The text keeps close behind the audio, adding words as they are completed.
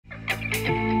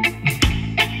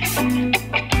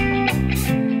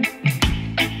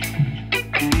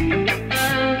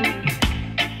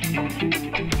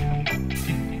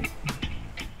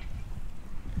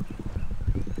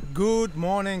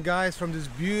morning, guys, from this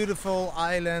beautiful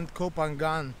island,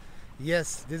 Kopangan.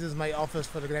 Yes, this is my office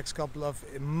for the next couple of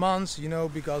months, you know,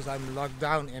 because I'm locked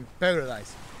down in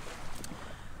paradise.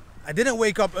 I didn't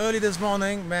wake up early this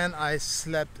morning, man. I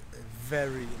slept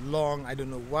very long. I don't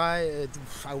know why.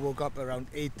 I woke up around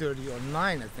 8:30 or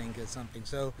 9, I think, or something.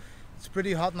 So it's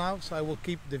pretty hot now, so I will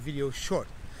keep the video short.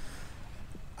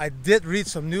 I did read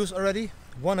some news already.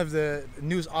 One of the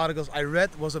news articles I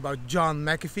read was about John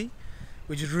Mcafee,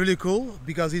 which is really cool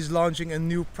because he's launching a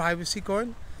new privacy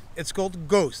coin. It's called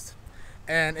Ghost.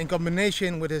 And in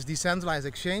combination with his decentralized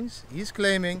exchange, he's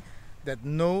claiming that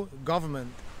no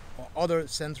government or other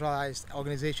centralized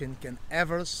organization can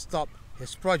ever stop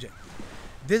his project.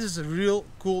 This is a real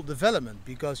cool development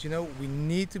because, you know, we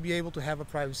need to be able to have a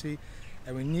privacy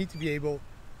and we need to be able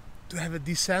to have a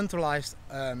decentralized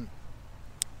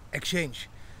exchange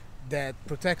that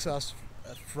protects us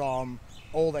from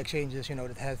all the exchanges, you know,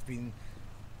 that have been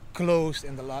closed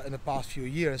in the past few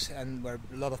years and where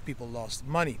a lot of people lost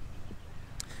money.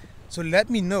 So let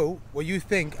me know what you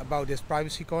think about this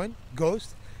privacy coin,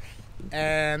 Ghost,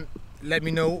 and let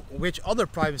me know which other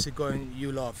privacy coin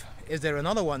you love. Is there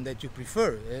another one that you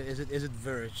prefer? Is it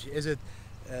Verge? Is it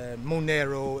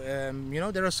Monero? You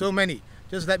know, there are so many.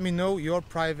 Just let me know your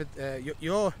private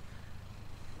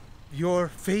your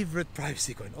favorite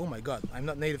privacy coin. Oh my god, I'm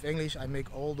not native English. I make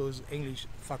all those English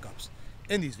fuck-ups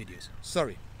in these videos.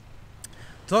 Sorry.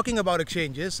 Talking about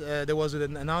exchanges, there was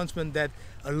an announcement that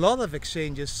a lot of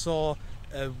exchanges saw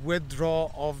a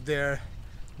withdrawal of their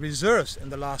reserves in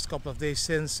the last couple of days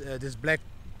since this Black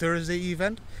Thursday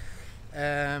event.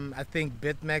 I think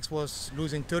BitMEX was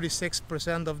losing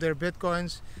 36% of their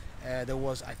bitcoins. There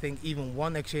was, I think, even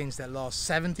one exchange that lost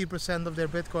 70% of their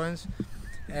bitcoins.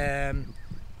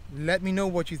 Let me know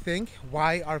what you think.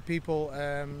 Why are people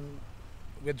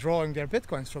withdrawing their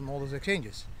bitcoins from all those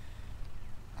exchanges?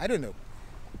 I don't know.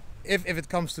 If it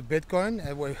comes to Bitcoin,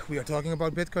 we are talking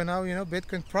about Bitcoin now, you know,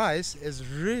 Bitcoin price is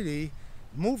really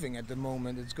moving at the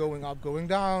moment. It's going up, going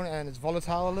down, and it's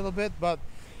volatile a little bit. But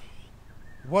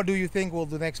what do you think will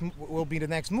be the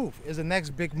next move? Is the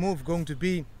next big move going to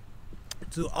be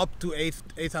to up to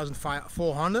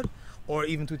 8,400 or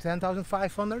even to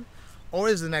 10,500? Or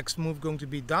is the next move going to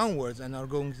be downwards and are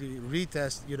going to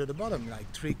retest you to the bottom,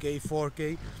 like 3K,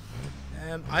 4K?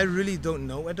 I really don't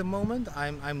know at the moment.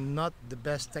 I'm not the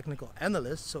best technical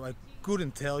analyst, so I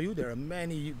couldn't tell you. There are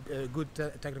many good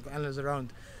technical analysts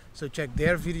around, so check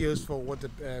their videos for what the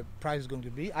price is going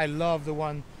to be. I love the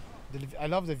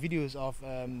videos of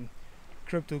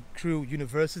Crypto Crew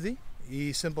University.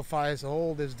 He simplifies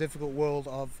all this difficult world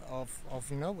of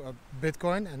you know,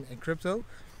 Bitcoin and crypto.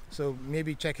 So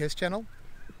maybe check his channel.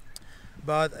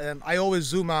 But I always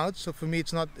zoom out, so for me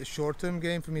it's not a short-term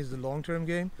game, for me it's the long-term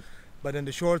game. But in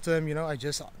the short term, you know, I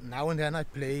just now and then I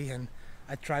play and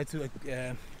I try to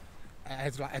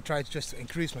just to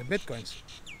increase my bitcoins.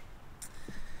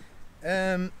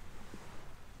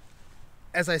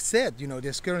 As I said, you know,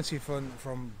 this currency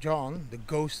from John, the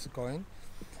Ghost coin,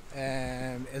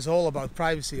 is all about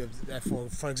privacy of,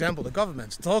 for example, the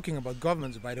governments. Talking about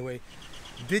governments, by the way,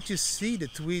 did you see the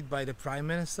tweet by the Prime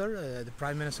Minister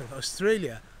of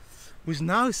Australia, who's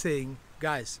now saying,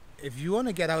 guys, if you want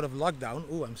to get out of lockdown,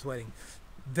 oh, I'm sweating,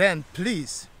 then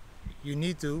please, you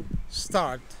need to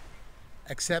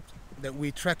accept that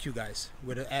we track you guys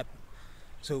with an app.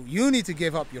 So you need to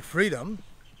give up your freedom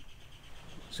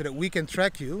so that we can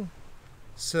track you,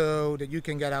 so that you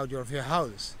can get out of your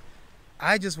house.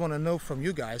 I just want to know from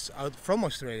you guys out from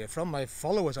Australia, from my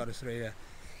followers out of Australia,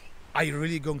 are you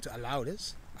really going to allow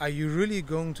this? Are you really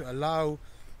going to allow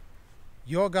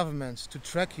your governments to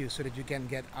track you so that you can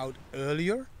get out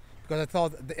earlier?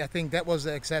 Because I think that was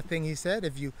the exact thing he said.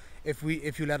 If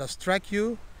you let us track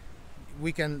you,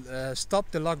 we can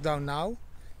stop the lockdown now,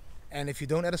 and if you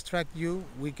don't let us track you,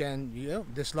 we can, you know,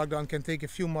 this lockdown can take a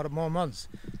few more months.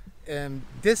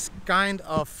 This kind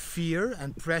of fear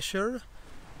and pressure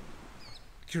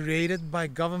created by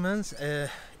governments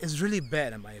is really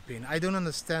bad, in my opinion. I don't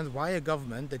understand why a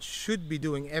government that should be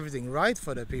doing everything right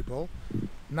for the people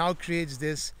now creates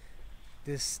this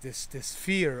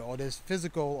fear or this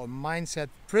physical or mindset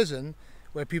prison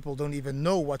where people don't even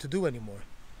know what to do anymore.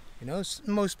 You know,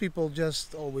 most people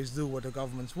just always do what the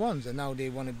government wants, and now they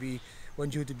want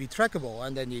you to be trackable,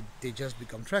 and then they just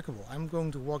become trackable. I'm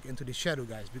going to walk into the shadow,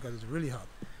 guys, because it's really hot.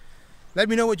 Let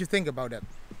me know what you think about that,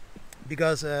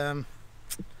 because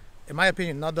in my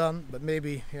opinion, not done, but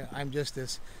maybe, yeah, I'm just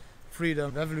this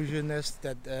freedom revolutionist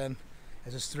that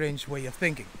has a strange way of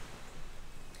thinking.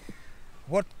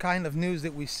 What kind of news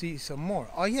did we see some more?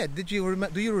 Oh yeah, do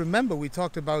you remember we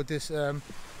talked about this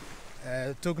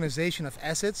tokenization of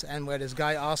assets, and where this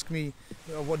guy asked me,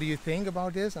 what do you think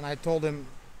about this? And I told him,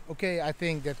 okay, I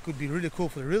think that could be really cool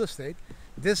for the real estate.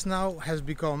 This now has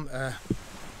become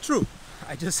true.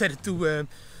 I just said it to,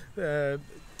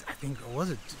 I think, what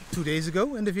was it, 2 days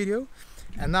ago in the video.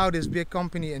 And now this big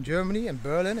company in Germany, in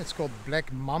Berlin, it's called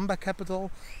Black Mamba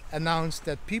Capital, announced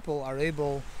that people are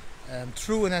able,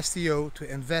 through an STO, to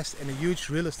invest in a huge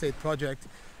real estate project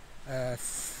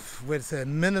with a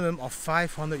minimum of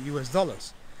 $500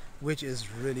 US, which is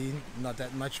really not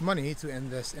that much money to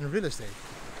invest in real estate.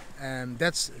 And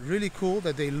that's really cool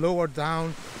that they lowered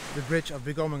down the bridge of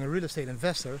becoming a real estate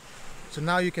investor. So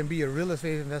now you can be a real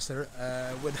estate investor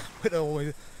with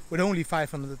only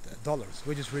 $500,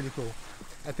 which is really cool.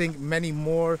 I think many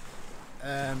more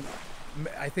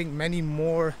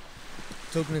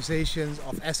tokenizations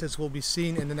of assets will be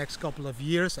seen in the next couple of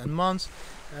years and months.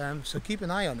 So keep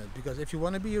an eye on it, because if you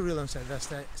want to be a real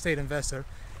estate investor,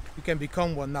 you can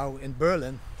become one now in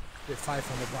Berlin with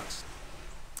 $500.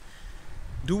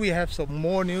 Do we have some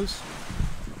more news?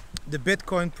 The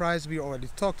Bitcoin price we already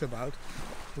talked about.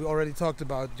 We already talked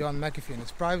about John Mcafee and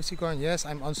his privacy coin. Yes,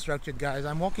 I'm unstructured, guys.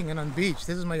 I'm walking in on beach.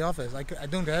 This is my office. I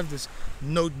don't have this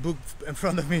notebook in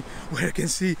front of me where I can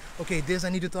see, okay, this I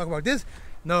need to talk about this.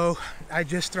 No, I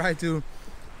just try to,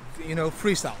 you know,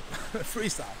 freestyle.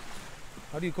 Freestyle.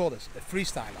 How do you call this? A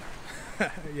freestyler.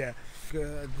 Yeah.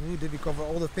 Did we cover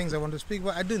all the things I want to speak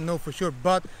about? I didn't know for sure,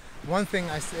 but one thing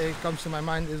comes to my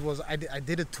mind was I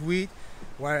did a tweet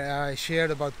where I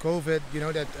shared about COVID, you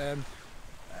know, that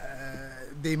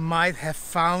they might have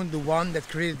found the one that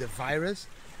created the virus.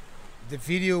 The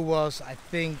video was, I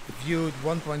think, viewed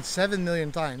 1.7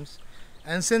 million times,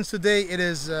 and since today it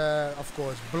is of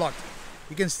course blocked.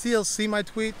 You can still see my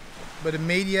tweet, but the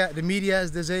media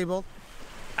is disabled.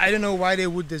 I don't know why they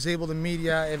would disable the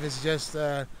media, if it's just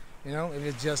you know, if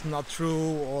it's just not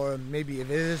true, or maybe if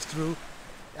it is true.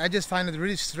 I just find it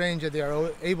really strange that they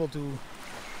are able to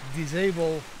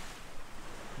disable,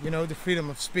 you know, the freedom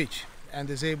of speech and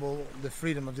disable the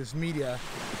freedom of this media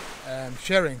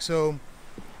sharing. So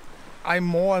I'm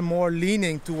more and more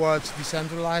leaning towards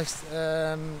decentralized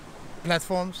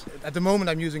platforms. At the moment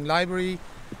I'm using Library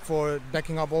for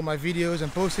backing up all my videos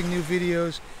and posting new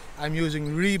videos. I'm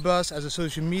using Rebus as a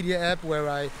social media app where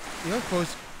I, you know,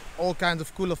 post all kinds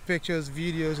of cool pictures,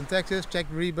 videos and texts. Check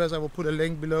Rebus. I will put a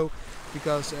link below,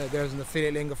 because there's an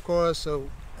affiliate link, of course, so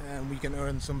we can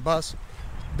earn some buzz.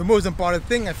 The most important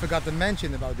thing I forgot to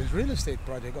mention about this real estate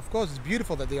project, of course, it's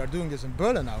beautiful that they are doing this in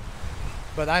Berlin now,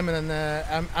 but I'm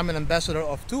an ambassador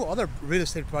of 2 other real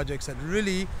estate projects that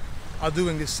really are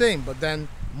doing the same, but then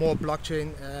more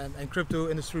blockchain and crypto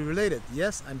industry related.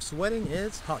 Yes, I'm sweating,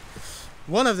 it's hot.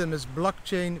 One of them is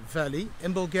Blockchain Valley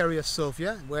in Bulgaria,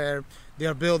 Sofia, where they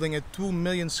are building a 2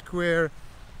 million square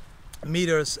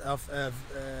meters of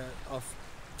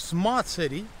smart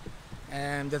city,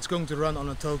 and that's going to run on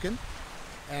a token.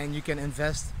 And you can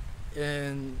invest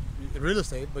in real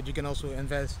estate, but you can also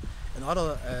invest in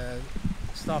other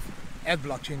stuff at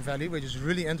Blockchain Valley, which is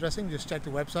really interesting. Just check the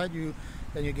website,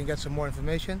 then you can get some more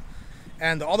information.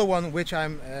 And the other one, which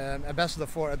I'm ambassador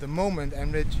for at the moment,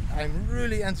 and which I'm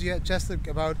really enthusiastic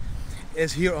about,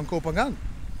 is here on Koh Phangan.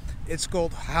 It's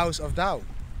called House of DAO.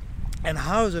 And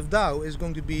House of DAO is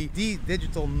going to be the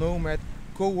digital nomad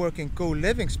co-working,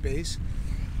 co-living space,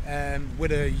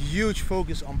 with a huge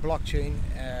focus on blockchain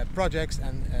projects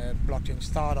and blockchain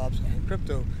startups and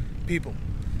crypto people.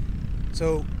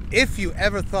 So if you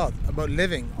ever thought about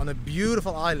living on a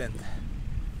beautiful island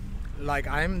like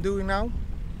I'm doing now,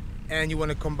 and you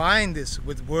want to combine this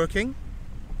with working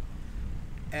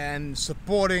and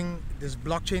supporting this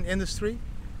blockchain industry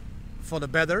for the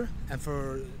better and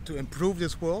to improve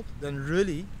this world, then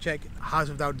really check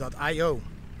houseofdao.io,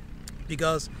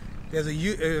 because there's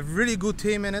a really good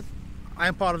team in it.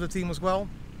 I'm part of the team as well,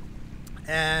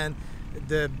 and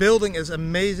the building is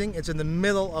amazing. It's in the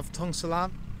middle of Tong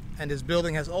Salam, and this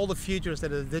building has all the features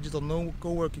that a digital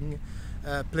co-working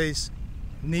place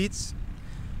needs.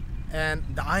 And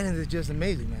the island is just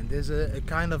amazing, man. There's a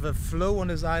kind of a flow on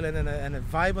this island and a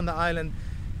vibe on the island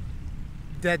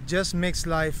that just makes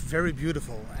life very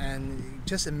beautiful. And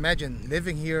just imagine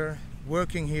living here,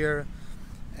 working here.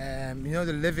 You know,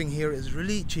 the living here is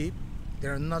really cheap.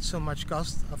 There are not so much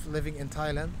cost of living in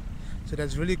Thailand, so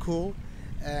that's really cool.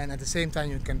 And at the same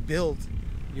time, you can build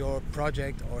your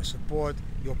project or support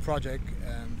your project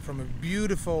from a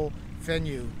beautiful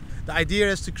venue. The idea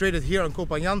is to create it here on Koh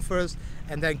Phangan first,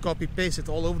 and then copy paste it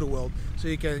all over the world, so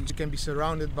you can be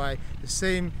surrounded by the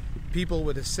same people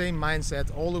with the same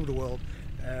mindset all over the world,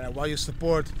 while you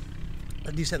support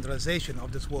a decentralization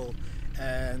of this world,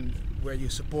 and where you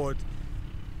support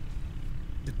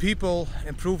the people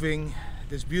improving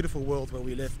this beautiful world where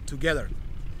we live together.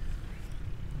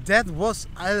 That was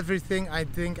everything I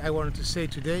think I wanted to say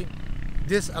today.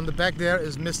 This on the back there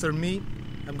is Mr. Me.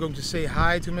 I'm going to say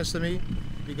hi to Mr. Me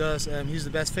because he's the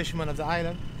best fisherman of the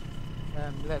island.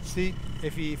 Let's see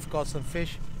if he's caught some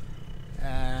fish.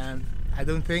 And I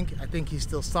think he's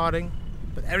still starting,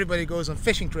 but everybody goes on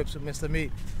fishing trips with Mr.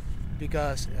 Me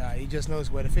because he just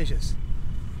knows where the fish is.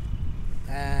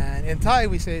 And in Thai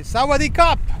we say Sawadee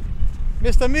Kap,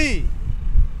 Mr. Me.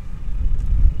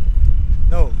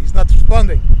 No, he's not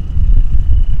responding.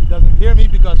 He doesn't hear me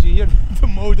because you hear the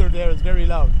motor there is very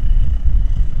loud.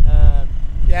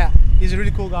 Yeah, he's a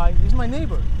really cool guy. He's my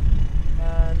neighbor,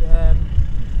 and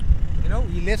you know,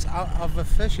 he lives out of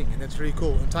fishing, and that's really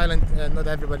cool. In Thailand, not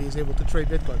everybody is able to trade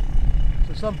Bitcoin,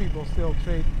 so some people still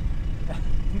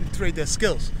trade their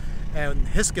skills, and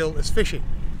his skill is fishing.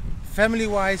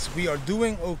 Family-wise, we are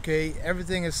doing okay.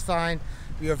 Everything is fine.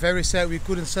 We are very sad we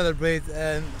couldn't celebrate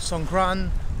Songkran,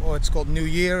 or it's called New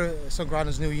Year. Songkran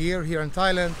is New Year here in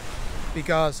Thailand,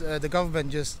 because the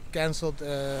government just cancelled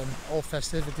all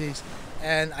festivities.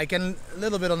 And I can a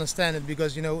little bit understand it,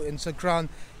 because you know, in Songkran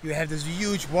you have this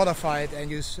huge water fight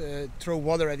and you throw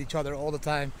water at each other all the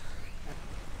time.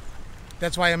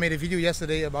 That's why I made a video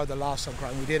yesterday about the last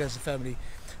Songkran we did as a family.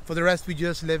 For the rest, we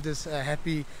just live this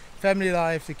happy family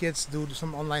life. The kids do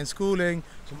some online schooling,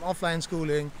 some offline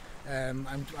schooling.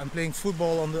 I'm playing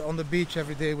football on the beach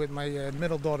every day with my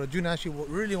middle daughter Juna. She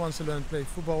really wants to learn to play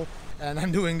football, and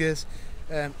I'm doing this.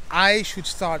 I should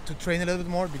start to train a little bit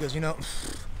more, because you know,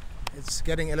 it's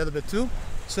getting a little bit too.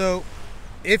 So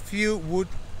if you would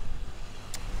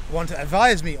want to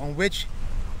advise me on which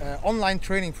online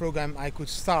training program I could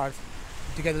start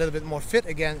to get a little bit more fit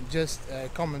again, just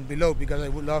comment below, because I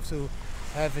would love to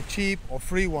have a cheap or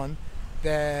free one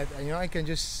that you know I can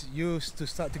just use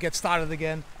to get started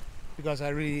again, because I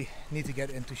really need to get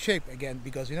into shape again.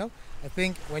 Because you know, I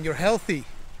think when you're healthy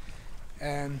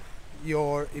and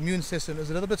your immune system is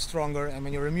a little bit stronger, and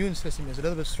when your immune system is a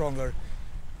little bit stronger,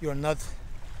 you're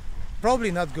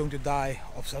probably not going to die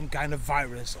of some kind of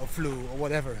virus or flu or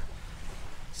whatever.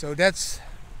 So that's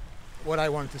what I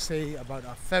wanted to say about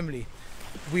our family.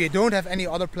 We don't have any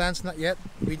other plans, not yet.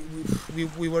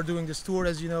 We were doing this tour,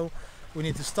 as you know. We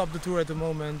need to stop the tour at the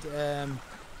moment.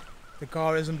 The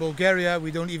car is in Bulgaria.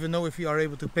 We don't even know if we are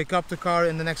able to pick up the car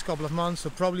in the next couple of months. So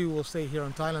probably we will stay here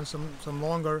in Thailand some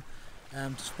longer,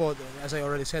 to support, as I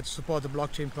already said, to support the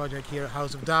blockchain project here,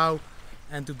 House of DAO,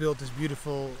 and to build this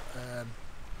beautiful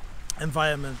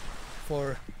environment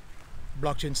for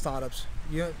blockchain startups.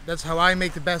 Yeah, that's how I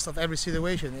make the best of every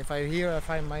situation. If I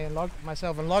find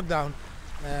myself in lockdown,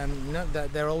 you know,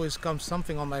 that there always comes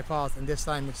something on my path, and this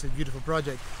time it's a beautiful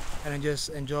project, and I just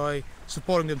enjoy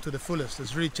supporting them to the fullest.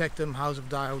 Just really check them,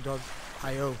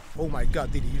 houseofdao.io. Oh my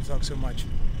god, Didi, you talk so much.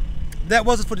 That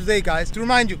was it for today, guys. To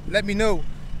remind you, let me know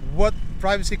what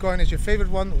privacy coin is your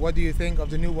favorite one. What do you think of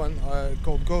the new one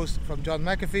called Ghost from John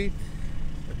Mcafee?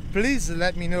 Please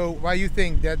let me know why you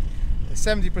think that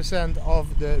 70%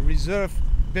 of the reserve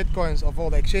bitcoins of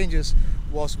all the exchanges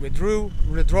was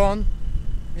withdrawn.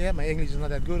 Yeah, my English is not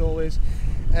that good always.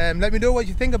 Let me know what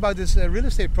you think about this real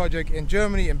estate project in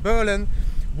Germany, in Berlin.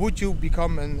 Would you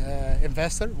become an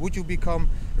investor? Would you become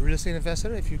a real estate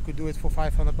investor if you could do it for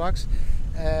 500 bucks?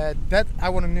 That I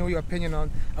want to know your opinion on.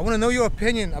 I want to know your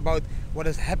opinion about what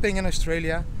is happening in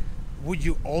Australia. Would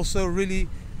you also really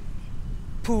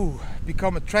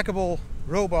become a trackable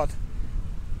robot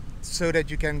so that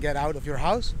you can get out of your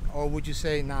house? Or would you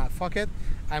say, nah, fuck it,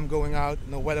 I'm going out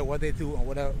no matter what they do or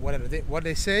what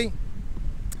they say?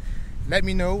 Let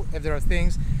me know if there are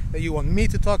things that you want me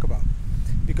to talk about,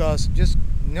 because just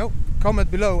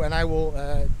comment below, and I will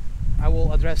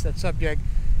address that subject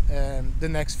the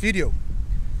next video.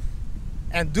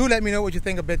 And do let me know what you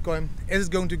think of Bitcoin. Is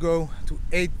it going to go to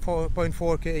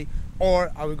 8.4k,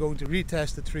 or are we going to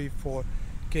retest the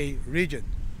 3-4k region?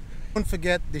 Don't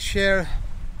forget to share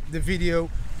the video,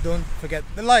 don't forget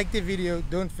to like the video,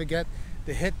 don't forget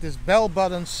to hit this bell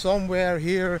button somewhere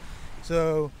here,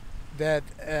 so that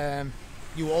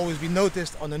you will always be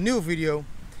noticed on a new video.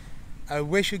 I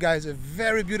wish you guys a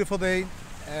very beautiful day,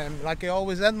 and like I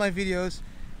always end my videos,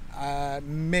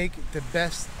 make the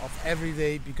best of every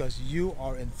day, because you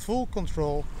are in full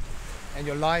control, and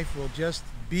your life will just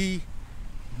be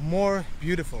more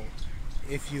beautiful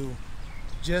if you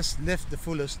just live the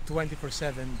fullest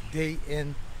 24/7, day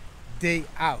in, day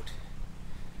out.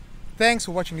 Thanks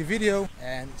for watching the video,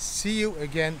 and see you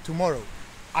again tomorrow.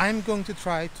 I'm going to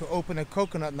try to open a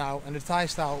coconut now in the Thai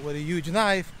style with a huge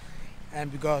knife,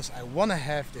 and because I want to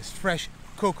have this fresh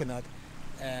coconut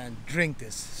and drink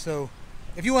this. So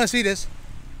if you want to see this,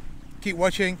 keep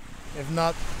watching. If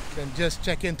not, then just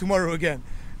check in tomorrow again.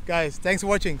 Guys, thanks for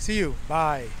watching. See you.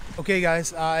 Bye. Okay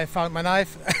guys, I found my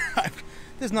knife.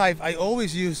 This knife I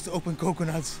always use to open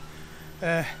coconuts.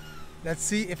 Let's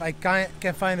see if I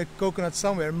can find a coconut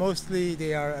somewhere. Mostly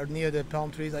they are near the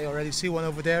palm trees. I already see one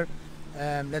over there.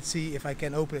 Let's see if I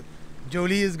can open it.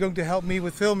 Jolie is going to help me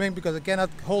with filming because I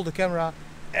cannot hold the camera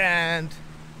and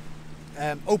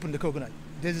open the coconut.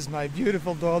 This is my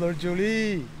beautiful daughter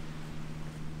Jolie.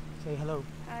 Say hello.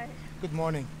 Hi. Good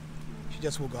morning. She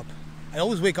just woke up. I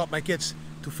always wake up my kids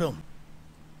to film.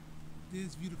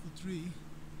 This beautiful tree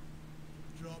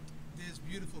dropped this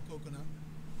beautiful coconut.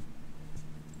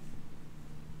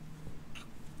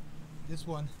 This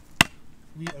one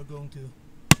we are going to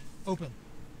open.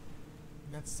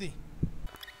 Let's see.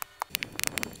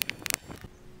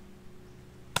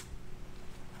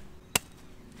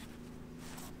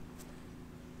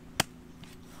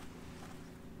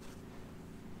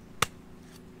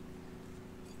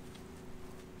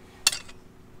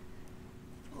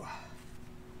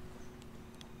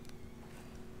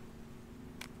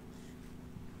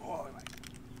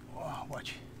 Oh,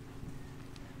 watch.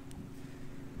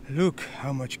 Look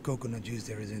how much coconut juice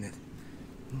there is in it.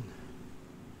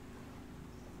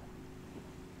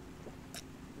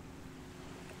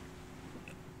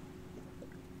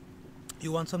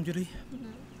 You want some, Judy?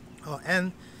 Mm-hmm. Oh,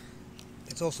 and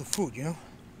it's also food, you know?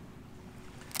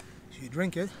 So you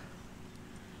drink it.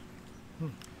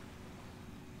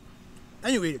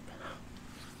 And you eat it.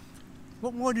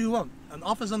 What more do you want? An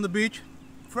office on the beach,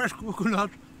 fresh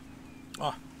coconut.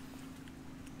 Oh.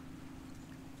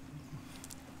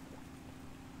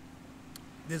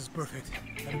 This is perfect.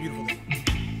 Have a beautiful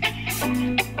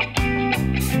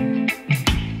day.